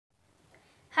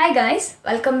Hi guys,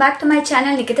 welcome back to my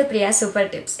channel Nikita Priya Super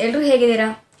Tips. ಎಲ್ಲರೂ ಹೇಗಿದ್ದೀರಾ?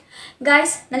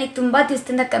 Guys, ನನಗೆ ತುಂಬಾ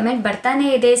ದಿವಸದಿಂದ ಕಮೆಂಟ್ ಬರ್ತಾನೆ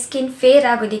ಇದೆ ಸ್ಕಿನ್ ಫೇರ್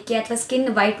ಆಗೋದಿಕ್ಕೆ ಅಥವಾ ಸ್ಕಿನ್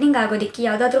ವೈಟ್ನಿಂಗ್ ಆಗೋದಿಕ್ಕೆ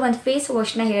ಯಾವುದಾದ್ರೂ ಒಂದು ಫೇಸ್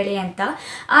ವಾಶ್ನ ಹೇಳಿ ಅಂತ.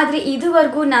 ಆದರೆ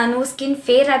ಇದುವರೆಗೂ ನಾನು ಸ್ಕಿನ್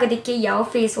ಫೇರ್ ಆಗೋದಿಕ್ಕೆ ಯಾವ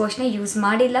ಫೇಸ್ ವಾಶ್ನ ಯೂಸ್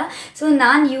ಮಾಡಿಲ್ಲ. ಸೊ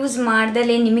ನಾನು ಯೂಸ್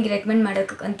ಮಾಡ್ದಲೇ ನಿಮಗೆ ರೆಕಮೆಂಡ್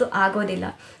ಮಾಡೋಕ್ಕಂತೂ ಆಗೋದಿಲ್ಲ.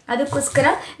 ಅದಕ್ಕೋಸ್ಕರ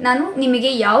ನಾನು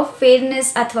ನಿಮಗೆ ಯಾವ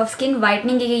ಫೇರ್ನೆಸ್ ಅಥವಾ ಸ್ಕಿನ್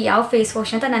ವೈಟ್ನಿಂಗಿಗೆ ಯಾವ ಫೇಸ್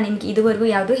ವಾಶ್ ಅಂತ ನಾನು ನಿಮಗೆ ಇದುವರೆಗೂ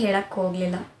ಯಾವುದೂ ಹೇಳಕ್ಕೆ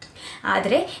ಹೋಗಲಿಲ್ಲ.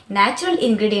 ಆದರೆ ನ್ಯಾಚುರಲ್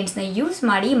ಇಂಗ್ರೀಡಿಯೆಂಟ್ಸ್ನ ಯೂಸ್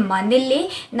ಮಾಡಿ ಮನೆಯಲ್ಲೇ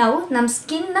ನಾವು ನಮ್ಮ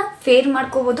ಸ್ಕಿನ್ನ ಫೇರ್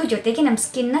ಮಾಡ್ಕೋಬೋದು, ಜೊತೆಗೆ ನಮ್ಮ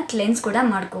ಸ್ಕಿನ್ನ ಕ್ಲೆನ್ಸ್ ಕೂಡ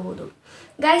ಮಾಡ್ಕೋಬೋದು.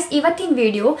 ಗೈಸ್, ಇವತ್ತಿನ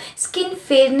ವಿಡಿಯೋ ಸ್ಕಿನ್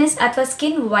ಫೇರ್ನೆಸ್ ಅಥವಾ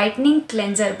ಸ್ಕಿನ್ ವೈಟ್ನಿಂಗ್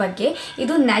ಕ್ಲೆನ್ಸರ್ ಬಗ್ಗೆ.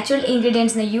 ಇದು ನ್ಯಾಚುರಲ್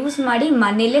ಇಂಗ್ರೀಡಿಯೆಂಟ್ಸ್ನ ಯೂಸ್ ಮಾಡಿ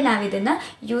ಮನೆಯಲ್ಲೇ ನಾವು ಇದನ್ನು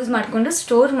ಯೂಸ್ ಮಾಡಿಕೊಂಡು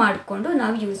ಸ್ಟೋರ್ ಮಾಡಿಕೊಂಡು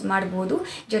ನಾವು ಯೂಸ್ ಮಾಡ್ಬೋದು.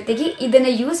 ಜೊತೆಗೆ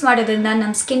ಇದನ್ನು ಯೂಸ್ ಮಾಡೋದ್ರಿಂದ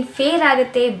ನಮ್ಮ ಸ್ಕಿನ್ ಫೇರ್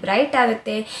ಆಗುತ್ತೆ, ಬ್ರೈಟ್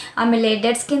ಆಗುತ್ತೆ. ಆಮೇಲೆ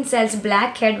dead skin cells,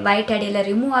 black head, white head ಎಲ್ಲ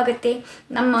ರಿಮೂವ್ ಆಗುತ್ತೆ.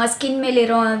 ನಮ್ಮ ಸ್ಕಿನ್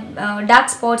ಮೇಲಿರೋ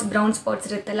ಡಾರ್ಕ್ ಸ್ಪಾಟ್ಸ್, ಬ್ರೌನ್ ಸ್ಪಾಟ್ಸ್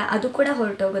ಇರುತ್ತಲ್ಲ ಅದು ಕೂಡ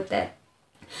ಹೊರಟೋಗುತ್ತೆ.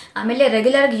 ಆಮೇಲೆ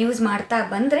ರೆಗ್ಯುಲರಾಗಿ ಯೂಸ್ ಮಾಡ್ತಾ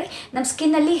ಬಂದರೆ ನಮ್ಮ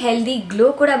ಸ್ಕಿನ್ನಲ್ಲಿ ಹೆಲ್ದಿ ಗ್ಲೋ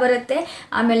ಕೂಡ ಬರುತ್ತೆ.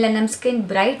 ಆಮೇಲೆ ನಮ್ಮ ಸ್ಕಿನ್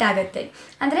ಬ್ರೈಟ್ ಆಗುತ್ತೆ.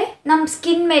 ಅಂದರೆ ನಮ್ಮ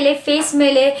ಸ್ಕಿನ್ ಮೇಲೆ, ಫೇಸ್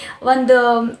ಮೇಲೆ ಒಂದು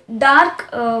ಡಾರ್ಕ್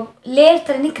ಲೇಯರ್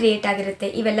ಥರನೇ ಕ್ರಿಯೇಟ್ ಆಗಿರುತ್ತೆ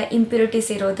ಇವೆಲ್ಲ ಇಂಪ್ಯೂರಿಟೀಸ್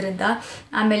ಇರೋದ್ರಿಂದ.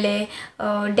 ಆಮೇಲೆ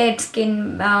dead skin,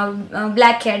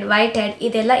 black head, white head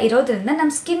ಇದೆಲ್ಲ ಇರೋದ್ರಿಂದ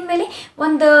ನಮ್ಮ ಸ್ಕಿನ್ ಮೇಲೆ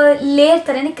ಒಂದು ಲೇಯರ್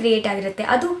ಥರನೇ ಕ್ರಿಯೇಟ್ ಆಗಿರುತ್ತೆ.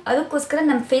 ಅದಕ್ಕೋಸ್ಕರ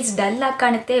ನಮ್ಮ ಫೇಸ್ ಡಲ್ ಆಗಿ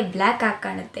ಕಾಣುತ್ತೆ, ಬ್ಲ್ಯಾಕ್ ಆಗಿ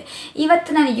ಕಾಣುತ್ತೆ.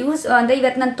 ಇವತ್ತು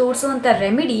ನಾನು ತೋರಿಸುವಂಥ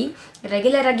ರೆಮಿಡಿ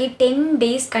ರೆಗ್ಯುಲರಾಗಿ 10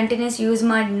 days ಕಂಟಿನ್ಯೂಸ್ ಯೂಸ್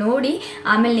ಮಾಡಿ ನೋಡಿ.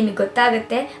 ಆಮೇಲೆ ನಿಮಗೆ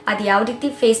ಗೊತ್ತಾಗುತ್ತೆ ಅದು ಯಾವ ರೀತಿ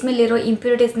ಫೇಸ್ ಮೇಲಿರೋ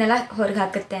ಇಂಪ್ಯೂರಿಟೀಸ್ನೆಲ್ಲ ಹೊರಗೆ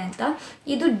ಹಾಕುತ್ತೆ ಅಂತ.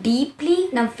 ಇದು ಡೀಪ್ಲಿ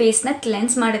ನಮ್ಮ ಫೇಸ್ನ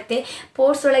ಕ್ಲೆನ್ಸ್ ಮಾಡುತ್ತೆ,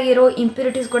 ಪೋರ್ಸ್ ಒಳಗಿರೋ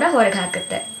ಇಂಪ್ಯೂರಿಟೀಸ್ ಕೂಡ ಹೊರಗೆ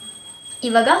ಹಾಕುತ್ತೆ.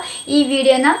 ಇವಾಗ ಈ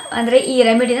ವಿಡಿಯೋನ ಈ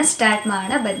ರೆಮಿಡಿನ ಸ್ಟಾರ್ಟ್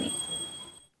ಮಾಡೋಣ ಬನ್ನಿ.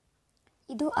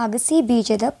 ಇದು ಅಗಸೆ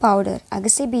ಬೀಜದ ಪೌಡರ್.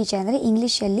 ಅಗಸೆ ಬೀಜ ಅಂದರೆ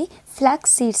ಇಂಗ್ಲೀಷಲ್ಲಿ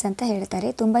ಫ್ಲಾಕ್ಸ್ ಸೀಡ್ಸ್ ಅಂತ ಹೇಳ್ತಾರೆ.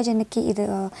 ತುಂಬ ಜನಕ್ಕೆ ಇದು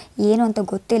ಏನು ಅಂತ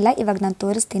ಗೊತ್ತಿಲ್ಲ. ಇವಾಗ ನಾನು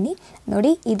ತೋರಿಸ್ತೀನಿ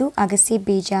ನೋಡಿ. ಇದು ಅಗಸೆ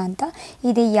ಬೀಜ ಅಂತ.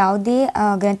 ಇದು ಯಾವುದೇ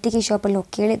ಗ್ರಂಥಿಗೆ ಶಾಪಲ್ಲಿ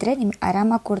ಹೋಗಿ ಕೇಳಿದರೆ ನಿಮ್ಗೆ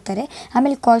ಆರಾಮಾಗಿ ಕೊಡ್ತಾರೆ.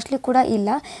 ಆಮೇಲೆ ಕಾಸ್ಟ್ಲಿ ಕೂಡ ಇಲ್ಲ.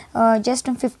 ಜಸ್ಟ್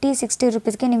ಒಂದು 50-60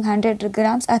 ರುಪೀಸ್ಗೆ ನಿಮ್ಗೆ 100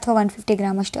 ಗ್ರಾಮ್ಸ್ ಅಥವಾ 150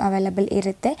 ಗ್ರಾಮ್ ಅಷ್ಟು ಅವೈಲಬಲ್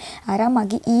ಇರುತ್ತೆ.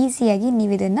 ಆರಾಮಾಗಿ ಈಸಿಯಾಗಿ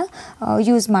ನೀವು ಇದನ್ನು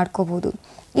ಯೂಸ್ ಮಾಡ್ಕೋಬೋದು.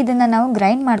 ಇದನ್ನು ನಾವು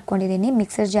ಗ್ರೈಂಡ್ ಮಾಡ್ಕೊಂಡಿದ್ದೀನಿ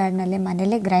ಮಿಕ್ಸರ್ ಜಾರ್ನಲ್ಲೇ,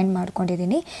 ಮನೆಯಲ್ಲೇ ಗ್ರೈಂಡ್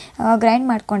ಮಾಡ್ಕೊಂಡಿದ್ದೀನಿ. ಗ್ರೈಂಡ್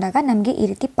ಮಾಡ್ಕೊಂಡಾಗ ನಮಗೆ ಈ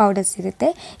ರೀತಿ ಪೌಡರ್ ಸಿಗುತ್ತೆ.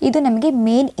 ಇದು ನಮಗೆ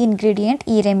ಮೇನ್ ಇಂಗ್ರೀಡಿಯೆಂಟ್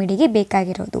ಈ ರೆಮಿಡಿಗೆ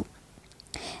ಬೇಕಾಗಿರೋದು.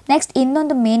 ನೆಕ್ಸ್ಟ್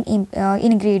ಇನ್ನೊಂದು ಮೇನ್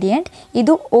ಇಂಗ್ರೀಡಿಯೆಂಟ್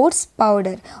ಇದು ಓಟ್ಸ್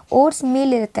ಪೌಡರ್. ಓಟ್ಸ್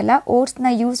ಮೀಲ್ ಇರುತ್ತಲ್ಲ, ಓಟ್ಸ್ನ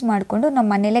ಯೂಸ್ ಮಾಡಿಕೊಂಡು ನಾವು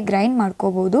ಮನೆಯಲ್ಲೇ ಗ್ರೈಂಡ್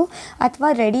ಮಾಡ್ಕೋಬೋದು. ಅಥವಾ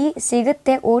ರೆಡಿ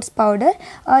ಸಿಗುತ್ತೆ ಓಟ್ಸ್ ಪೌಡರ್.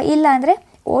 ಇಲ್ಲಾಂದರೆ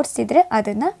ಓಟ್ಸ್ ಇದ್ದರೆ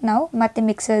ಅದನ್ನು ನಾವು ಮತ್ತೆ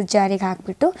ಮಿಕ್ಸರ್ ಜಾರಿಗೆ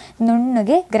ಹಾಕಿಬಿಟ್ಟು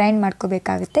ನುಣ್ಣಗೆ ಗ್ರೈಂಡ್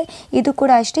ಮಾಡ್ಕೋಬೇಕಾಗುತ್ತೆ. ಇದು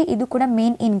ಕೂಡ ಅಷ್ಟೇ, ಇದು ಕೂಡ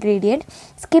ಮೇನ್ ಇಂಗ್ರೀಡಿಯೆಂಟ್.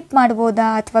 ಸ್ಕಿಪ್ ಮಾಡ್ಬೋದಾ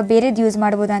ಅಥವಾ ಬೇರೆದು ಯೂಸ್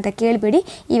ಮಾಡ್ಬೋದಾ ಅಂತ ಕೇಳಬೇಡಿ,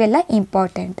 ಇವೆಲ್ಲ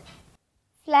ಇಂಪಾರ್ಟೆಂಟ್.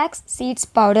 ಫ್ಲ್ಯಾಕ್ಸ್ ಸೀಡ್ಸ್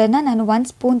ಪೌಡರ್ನ ನಾನು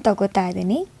 1 ಸ್ಪೂನ್ ತಗೋತಾ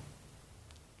ಇದ್ದೀನಿ.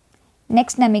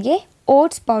 ನೆಕ್ಸ್ಟ್ ನಮಗೆ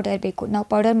ಓಟ್ಸ್ ಪೌಡರ್ ಬೇಕು. ನಾವು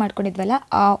ಪೌಡರ್ ಮಾಡ್ಕೊಂಡಿದ್ವಲ್ಲ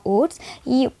ಆ ಓಟ್ಸ್.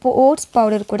 ಈ ಓಟ್ಸ್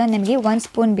ಪೌಡರ್ ಕೂಡ ನಮಗೆ 1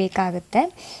 ಸ್ಪೂನ್ ಬೇಕಾಗುತ್ತೆ.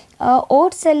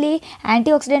 ಓಟ್ಸಲ್ಲಿ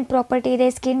ಆ್ಯಂಟಿ ಆಕ್ಸಿಡೆಂಟ್ ಪ್ರಾಪರ್ಟಿ ಇದೆ.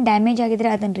 ಸ್ಕಿನ್ ಡ್ಯಾಮೇಜ್ ಆಗಿದ್ದರೆ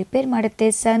ಅದನ್ನು ರಿಪೇರ್ ಮಾಡುತ್ತೆ.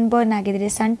 ಸನ್ ಬರ್ನ್ ಆಗಿದ್ದರೆ,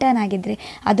 ಸನ್ ಟರ್ನ್ ಆಗಿದ್ದರೆ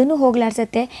ಅದನ್ನು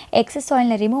ಹೋಗ್ಲಾಡ್ಸುತ್ತೆ. ಎಕ್ಸಸ್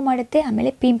ಆಯಿಲ್ನ ರಿಮೂವ್ ಮಾಡುತ್ತೆ. ಆಮೇಲೆ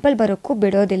ಪಿಂಪಲ್ ಬರೋಕ್ಕೂ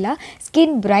ಬಿಡೋದಿಲ್ಲ.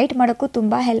 ಸ್ಕಿನ್ ಬ್ರೈಟ್ ಮಾಡೋಕ್ಕೂ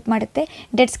ತುಂಬ ಹೆಲ್ಪ್ ಮಾಡುತ್ತೆ.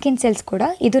 ಡೆಡ್ ಸ್ಕಿನ್ ಸೆಲ್ಸ್ ಕೂಡ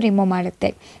ಇದು ರಿಮೂವ್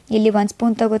ಮಾಡುತ್ತೆ. ಇಲ್ಲಿ 1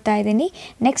 ಸ್ಪೂನ್ ತಗೋತಾ ಇದ್ದೀನಿ.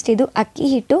 ನೆಕ್ಸ್ಟ್ ಇದು ಅಕ್ಕಿ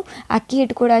ಹಿಟ್ಟು. ಅಕ್ಕಿ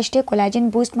ಹಿಟ್ಟು ಕೂಡ ಅಷ್ಟೇ ಕೊಲಾಜನ್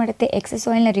ಬೂಸ್ಟ್ ಮಾಡುತ್ತೆ, ಎಕ್ಸಸ್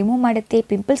ಆಯಿಲ್ನ ರಿಮೂವ್ ಮಾಡುತ್ತೆ,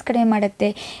 ಪಿಂಪಲ್ಸ್ ಕಡಿಮೆ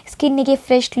ಮಾಡುತ್ತೆ, ಸ್ಕಿನ್ನಿಗೆ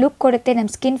ಫ್ರೆಶ್ ಲುಕ್ ಕೊಡುತ್ತೆ,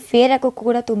 ನಮ್ಮ ಸ್ಕಿನ್ ಫೇರ್ ಆಗೋಕ್ಕೂ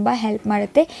ಕೂಡ ತುಂಬ ಹೆಲ್ಪ್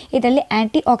ಮಾಡುತ್ತೆ. ಇದರಲ್ಲಿ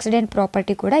ಆ್ಯಂಟಿ ಆಕ್ಸಿಡೆಂಟ್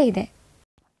ಪ್ರಾಪರ್ಟಿ ಕೂಡ ಇದೆ.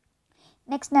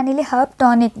 ನೆಕ್ಸ್ಟ್ ನಾನಿಲ್ಲಿ ಹರ್ಬ್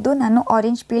ಟಾನಿಕ್ದು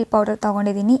ಆರೆಂಜ್ ಪೀಲ್ ಪೌಡರ್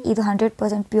ತೊಗೊಂಡಿದ್ದೀನಿ. ಇದು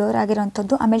 100% ಪ್ಯೂರ್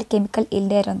ಆಗಿರೋಂಥದ್ದು, ಆಮೇಲೆ ಕೆಮಿಕಲ್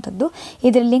ಇಲ್ಲದೆ ಇರೋಂಥದ್ದು.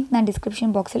 ಇದ್ರ ಲಿಂಕ್ ನಾನು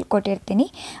ಡಿಸ್ಕ್ರಿಪ್ಷನ್ ಬಾಕ್ಸಲ್ಲಿ ಕೊಟ್ಟಿರ್ತೀನಿ.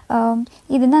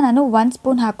 ಇದನ್ನು ನಾನು 1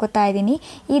 ಸ್ಪೂನ್ ಹಾಕೋತಾ ಇದ್ದೀನಿ.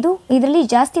 ಇದರಲ್ಲಿ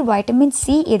ಜಾಸ್ತಿ ವೈಟಮಿನ್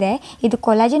ಸಿ ಇದೆ. ಇದು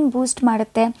ಕೊಲಾಜನ್ ಬೂಸ್ಟ್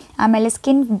ಮಾಡುತ್ತೆ. ಆಮೇಲೆ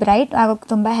ಸ್ಕಿನ್ ಬ್ರೈಟ್ ಆಗೋಕ್ಕೆ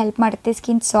ತುಂಬ ಹೆಲ್ಪ್ ಮಾಡುತ್ತೆ.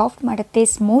 ಸ್ಕಿನ್ ಸಾಫ್ಟ್ ಮಾಡುತ್ತೆ,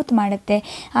 ಸ್ಮೂತ್ ಮಾಡುತ್ತೆ.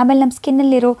 ಆಮೇಲೆ ನಮ್ಮ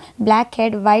ಸ್ಕಿನ್ನಲ್ಲಿರೋ ಬ್ಲ್ಯಾಕ್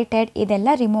ಹೆಡ್, ವೈಟ್ ಹೆಡ್ ಇದೆಲ್ಲ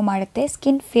ರಿಮೂವ್ ಮಾಡುತ್ತೆ.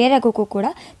 ಸ್ಕಿನ್ ಫೇರ್ ಆಗೋಕ್ಕೂ ಕೂಡ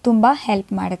ತುಂಬ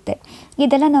ಹೆಲ್ಪ್ ಮಾಡುತ್ತೆ.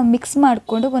 ಇದೆಲ್ಲ ನಾವು ಮಿಕ್ಸ್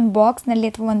ಮಾಡಿಕೊಂಡು ಒಂದು ಬಾಕ್ಸ್ನಲ್ಲಿ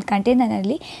ಅಥವಾ ಒಂದು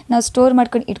ಕಂಟೈನರ್ನಲ್ಲಿ ನಾವು ಸ್ಟೋರ್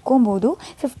ಮಾಡ್ಕೊಂಡು ಇಟ್ಕೊಬೋದು.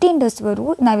 15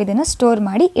 ಡೇಸ್ವರೆಗೂ ನಾವು ಇದನ್ನು ಸ್ಟೋರ್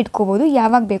ಮಾಡಿ ಇಟ್ಕೋಬೋದು.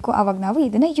 ಯಾವಾಗ ಬೇಕೋ ಆವಾಗ ನಾವು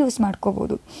ಇದನ್ನು ಯೂಸ್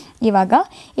ಮಾಡ್ಕೋಬೋದು. ಇವಾಗ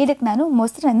ಇದಕ್ಕೆ ನಾನು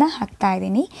ಮೊಸರನ್ನು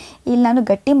ಹಾಕ್ತಾಯಿದ್ದೀನಿ. ಇಲ್ಲಿ ನಾನು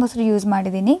ಗಟ್ಟಿ ಮೊಸರು ಯೂಸ್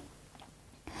ಮಾಡಿದ್ದೀನಿ.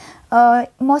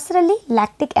 ಮೊಸರಲ್ಲಿ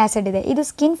ಲ್ಯಾಕ್ಟಿಕ್ ಆ್ಯಸಿಡ್ ಇದೆ. ಇದು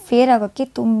ಸ್ಕಿನ್ ಫೇರ್ ಆಗೋಕ್ಕೆ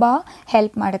ತುಂಬ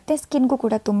ಹೆಲ್ಪ್ ಮಾಡುತ್ತೆ. ಸ್ಕಿನ್ಗೂ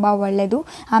ಕೂಡ ತುಂಬ ಒಳ್ಳೆಯದು.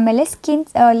 ಆಮೇಲೆ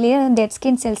ಡೆಡ್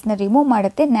ಸ್ಕಿನ್ ಸೆಲ್ಸ್ನ ರಿಮೂವ್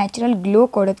ಮಾಡುತ್ತೆ, ನ್ಯಾಚುರಲ್ ಗ್ಲೋ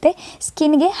ಕೊಡುತ್ತೆ,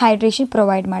 ಸ್ಕಿನ್ಗೆ ಹೈಡ್ರೇಷನ್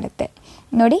ಪ್ರೊವೈಡ್ ಮಾಡುತ್ತೆ.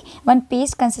 ನೋಡಿ, ಒಂದು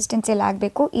ಪೇಸ್ಟ್ ಕನ್ಸಿಸ್ಟೆನ್ಸಿಯಲ್ಲಿ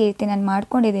ಆಗಬೇಕು. ಈ ರೀತಿ ನಾನು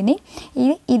ಮಾಡ್ಕೊಂಡಿದ್ದೀನಿ.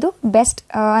 ಇದು ಬೆಸ್ಟ್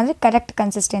ಅಂದರೆ ಕರೆಕ್ಟ್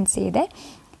ಕನ್ಸಿಸ್ಟೆನ್ಸಿ ಇದೆ.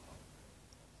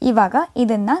 ಇವಾಗ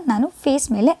ಇದನ್ನು ನಾನು ಫೇಸ್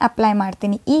ಮೇಲೆ ಅಪ್ಲೈ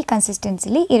ಮಾಡ್ತೀನಿ. ಈ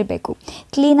ಕನ್ಸಿಸ್ಟೆನ್ಸಿಲಿ ಇರಬೇಕು.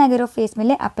 ಕ್ಲೀನಾಗಿರೋ ಫೇಸ್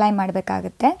ಮೇಲೆ ಅಪ್ಲೈ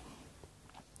ಮಾಡಬೇಕಾಗುತ್ತೆ.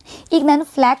 ಈಗ ನಾನು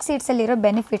ಫ್ಲ್ಯಾಕ್ಸ್ ಸೀಡ್ಸಲ್ಲಿರೋ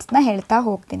ಬೆನಿಫಿಟ್ಸ್ನ ಹೇಳ್ತಾ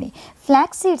ಹೋಗ್ತೀನಿ.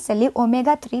 ಫ್ಲ್ಯಾಕ್ಸ್ ಸೀಡ್ಸಲ್ಲಿ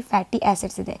ಒಮೆಗಾ 3 ಫ್ಯಾಟಿ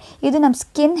ಆ್ಯಸಿಡ್ಸ್ ಇದೆ. ಇದು ನಮ್ಮ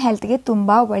ಸ್ಕಿನ್ ಹೆಲ್ತ್ಗೆ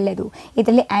ತುಂಬ ಒಳ್ಳೆಯದು.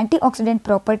 ಇದರಲ್ಲಿ ಆ್ಯಂಟಿ ಆಕ್ಸಿಡೆಂಟ್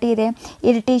ಪ್ರಾಪರ್ಟಿ ಇದೆ.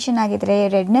 ಇರಿಟೇಷನ್ ಆಗಿದ್ರೆ,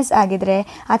 ರೆಡ್ನೆಸ್ ಆಗಿದ್ರೆ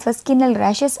ಅಥವಾ ಸ್ಕಿನ್ನಲ್ಲಿ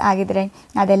ರ್ಯಾಷಸ್ ಆಗಿದ್ರೆ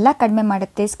ಅದೆಲ್ಲ ಕಡಿಮೆ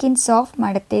ಮಾಡುತ್ತೆ. ಸ್ಕಿನ್ ಸಾಫ್ಟ್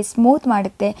ಮಾಡುತ್ತೆ, ಸ್ಮೂತ್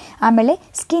ಮಾಡುತ್ತೆ. ಆಮೇಲೆ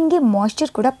ಸ್ಕಿನ್ಗೆ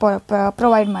ಮಾಯ್ಶ್ಚರ್ ಕೂಡ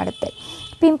ಪ್ರೊವೈಡ್ ಮಾಡುತ್ತೆ.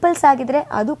 ಪಿಂಪಲ್ಸ್ ಆಗಿದ್ರೆ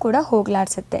ಅದು ಕೂಡ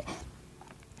ಹೋಗಲಾಡಿಸುತ್ತೆ.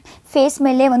 ಫೇಸ್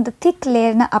ಮೇಲೆ ಒಂದು ಥಿಕ್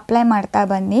ಲೇಯರ್ನ ಅಪ್ಲೈ ಮಾಡ್ತಾ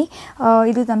ಬನ್ನಿ.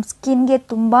 ಇದು ನಮ್ಮ ಸ್ಕಿನ್ಗೆ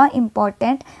ತುಂಬ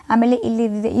ಇಂಪಾರ್ಟೆಂಟ್. ಆಮೇಲೆ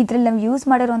ಇದರಲ್ಲಿ ನಾವು ಯೂಸ್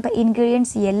ಮಾಡಿರುವಂಥ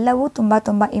ಇಂಗ್ರೀಡಿಯೆಂಟ್ಸ್ ಎಲ್ಲವೂ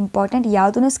ತುಂಬ ಇಂಪಾರ್ಟೆಂಟ್.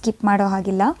 ಯಾವುದೂ ಸ್ಕಿಪ್ ಮಾಡೋ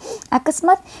ಹಾಗಿಲ್ಲ.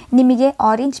 ಅಕಸ್ಮಾತ್ ನಿಮಗೆ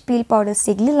ಆರೆಂಜ್ ಪೀಲ್ ಪೌಡರ್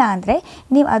ಸಿಗಲಿಲ್ಲ ಅಂದರೆ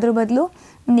ನೀವು ಅದ್ರ ಬದಲು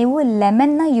ನೀವು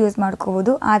ಲೆಮನ್ನ ಯೂಸ್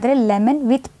ಮಾಡ್ಕೋಬೋದು. ಆದರೆ ಲೆಮನ್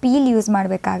ವಿತ್ ಪೀಲ್ ಯೂಸ್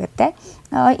ಮಾಡಬೇಕಾಗತ್ತೆ.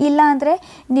 ಇಲ್ಲ ಅಂದರೆ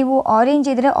ನೀವು ಆರೆಂಜ್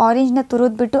ಇದ್ದರೆ ಆರೆಂಜ್ನ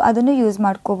ತುರಿದ್ಬಿಟ್ಟು ಅದನ್ನು ಯೂಸ್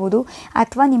ಮಾಡ್ಕೋಬೋದು.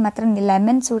 ಅಥವಾ ನಿಮ್ಮ ಹತ್ರ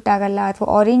ಲೆಮನ್ ಸೂಟ್ ಆಗಲ್ಲ ಅಥವಾ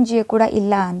ಆರೆಂಜ್ ಕೂಡ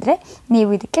ಇಲ್ಲ ಅಂದರೆ ನೀವು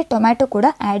ಇದಕ್ಕೆ ಟೊಮ್ಯಾಟೊ ಕೂಡ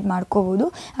ಆ್ಯಡ್ ಮಾಡ್ಕೋಬೋದು.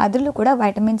 ಅದರಲ್ಲೂ ಕೂಡ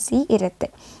ವೈಟಮಿನ್ ಸಿ ಇರುತ್ತೆ.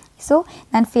 ಸೊ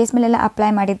ನಾನು ಫೇಸ್ ಮೇಲೆಲ್ಲ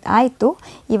ಅಪ್ಲೈ ಮಾಡಿದ್ದು ಆಯಿತು.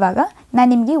 ಇವಾಗ ನಾನು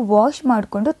ನಿಮಗೆ ವಾಶ್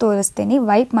ಮಾಡಿಕೊಂಡು ತೋರಿಸ್ತೀನಿ,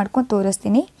 ವೈಪ್ ಮಾಡ್ಕೊಂಡು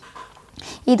ತೋರಿಸ್ತೀನಿ.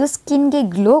 ಇದು ಸ್ಕಿನ್ಗೆ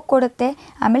ಗ್ಲೋ ಕೊಡುತ್ತೆ.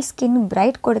 ಆಮೇಲೆ ಸ್ಕಿನ್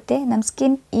ಬ್ರೈಟ್ ಕೊಡುತ್ತೆ. ನಮ್ಮ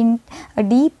ಸ್ಕಿನ್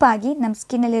ಡೀಪಾಗಿ ನಮ್ಮ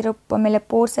ಸ್ಕಿನ್ನಲ್ಲಿರೋ ಆಮೇಲೆ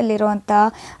ಪೋರ್ಸಲ್ಲಿರೋವಂಥ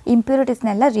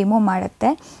ಇಂಪ್ಯೂರಿಟೀಸ್ನೆಲ್ಲ ರಿಮೂವ್ ಮಾಡುತ್ತೆ.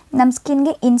 ನಮ್ಮ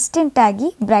ಸ್ಕಿನ್ಗೆ ಇನ್ಸ್ಟೆಂಟಾಗಿ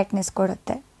ಬ್ರೈಟ್ನೆಸ್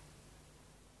ಕೊಡುತ್ತೆ.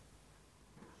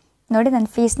 ನೋಡಿ,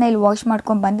 ನಾನು ಫೇಸ್ನ ಇಲ್ಲಿ ವಾಶ್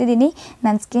ಮಾಡ್ಕೊಂಡು ಬಂದಿದ್ದೀನಿ.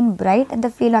 ನನ್ನ ಸ್ಕಿನ್ ಬ್ರೈಟ್ ಅಂತ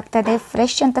ಫೀಲ್ ಆಗ್ತಾಯಿದೆ,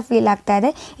 ಫ್ರೆಶ್ ಅಂತ ಫೀಲ್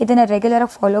ಆಗ್ತಾಯಿದೆ. ಇದನ್ನು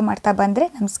ರೆಗ್ಯುಲರಾಗಿ ಫಾಲೋ ಮಾಡ್ತಾ ಬಂದರೆ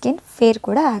ನಮ್ಮ ಸ್ಕಿನ್ ಫೇರ್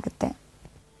ಕೂಡ ಆಗುತ್ತೆ.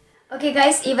 ಓಕೆ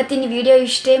ಗೈಸ್, ಇವತ್ತಿನ ವಿಡಿಯೋ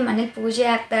ಇಷ್ಟೇ. ಮನೇಲಿ ಪೂಜೆ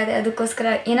ಆಗ್ತಾ ಇದೆ, ಅದಕ್ಕೋಸ್ಕರ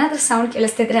ಏನಾದರೂ ಸೌಂಡ್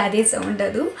ಕೇಳಿಸ್ತಿದ್ರೆ ಅದೇ ಸೌಂಡ್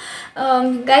ಅದು.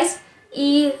 ಗೈಸ್, ಈ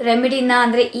ರೆಮಿಡಿನ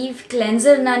ಅಂದರೆ ಈ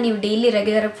ಕ್ಲೆನ್ಸರ್ನ ನೀವು ಡೈಲಿ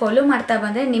ರೆಗ್ಯುಲರಾಗಿ ಫಾಲೋ ಮಾಡ್ತಾ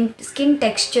ಬಂದರೆ ನಿಮ್ಮ ಸ್ಕಿನ್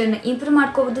ಟೆಕ್ಸ್ಚರ್ನ ಇಂಪ್ರೂವ್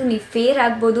ಮಾಡ್ಕೋಬೋದು, ನೀವು ಫೇರ್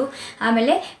ಆಗ್ಬೋದು.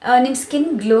 ಆಮೇಲೆ ನಿಮ್ಮ ಸ್ಕಿನ್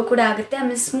ಗ್ಲೋ ಕೂಡ ಆಗುತ್ತೆ.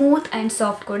 ಆಮೇಲೆ ಸ್ಮೂತ್ ಆ್ಯಂಡ್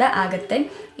ಸಾಫ್ಟ್ ಕೂಡ ಆಗುತ್ತೆ.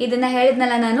 ಇದನ್ನು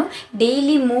ಹೇಳಿದ್ನಲ್ಲ ನಾನು,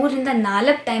 ಡೈಲಿ 3 ರಿಂದ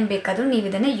 4 ಟೈಮ್ ಬೇಕಾದರೂ ನೀವು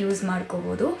ಇದನ್ನು ಯೂಸ್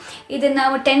ಮಾಡ್ಕೋಬೋದು. ಇದನ್ನು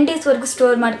ನಾವು 10 ಡೇಸ್ವರೆಗೂ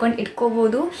ಸ್ಟೋರ್ ಮಾಡ್ಕೊಂಡು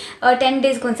ಇಟ್ಕೋಬೋದು. 10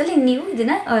 ಡೇಸ್ಗೊಂದ್ಸಲ ನೀವು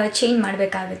ಇದನ್ನು ಚೇಂಜ್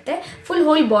ಮಾಡಬೇಕಾಗುತ್ತೆ. ಫುಲ್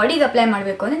ಹೋಲ್ ಬಾಡಿಗೆ ಅಪ್ಲೈ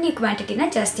ಮಾಡಬೇಕು ಅಂದರೆ ನೀವು ಕ್ವಾಂಟಿಟಿನ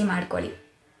ಜಾಸ್ತಿ ಮಾಡ್ಕೊಳ್ಳಿ.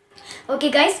 ಓಕೆ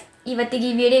ಗೈಸ್, ಇವತ್ತಿಗೆ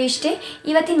ಈ ವಿಡಿಯೋ ಇಷ್ಟೇ.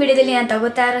 ಇವತ್ತಿನ ವಿಡಿಯೋದಲ್ಲಿ ನಾನು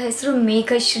ತಗೋತಾ ಇರೋ ಹೆಸರು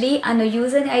ಮೇಘಶ್ರೀ ಅನ್ನೋ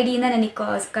ಯೂಸರ್ ಐಡಿಯಿಂದ ನನಗೆ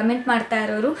ಕಮೆಂಟ್ ಮಾಡ್ತಾ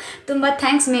ಇರೋರು ತುಂಬ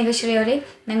ಥ್ಯಾಂಕ್ಸ್ ಮೇಘಶ್ರೀ ಅವರೇ.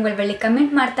 ನಂಗೆ ಒಳ್ಳೆ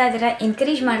ಕಮೆಂಟ್ ಮಾಡ್ತಾ ಇದ್ದೀರಾ,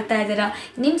 ಎನ್ಕರೇಜ್ ಮಾಡ್ತಾ ಇದ್ದೀರಾ.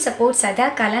 ನಿಮ್ಮ ಸಪೋರ್ಟ್ ಸದಾ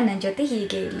ಕಾಲ ನನ್ನ ಜೊತೆ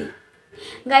ಹೀಗೆ ಇರಲಿ.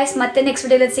 ಗೈಸ್, ಮತ್ತೆ ನೆಕ್ಸ್ಟ್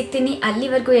ವಿಡಿಯೋದಲ್ಲಿ ಸಿಗ್ತೀನಿ.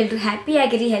 ಅಲ್ಲಿವರೆಗೂ ಎಲ್ಲರೂ ಹ್ಯಾಪಿ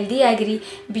ಆಗಿರಿ, ಹೆಲ್ದಿ ಆಗಿರಿ,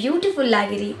 ಬ್ಯೂಟಿಫುಲ್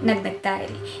ಆಗಿರಿ, ನಗ್ನಗ್ತಾ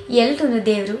ಇರಿ. ಎಲ್ರೂ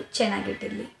ದೇವರು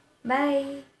ಚೆನ್ನಾಗಿಟ್ಟಿರಲಿ. ಬಾಯ್.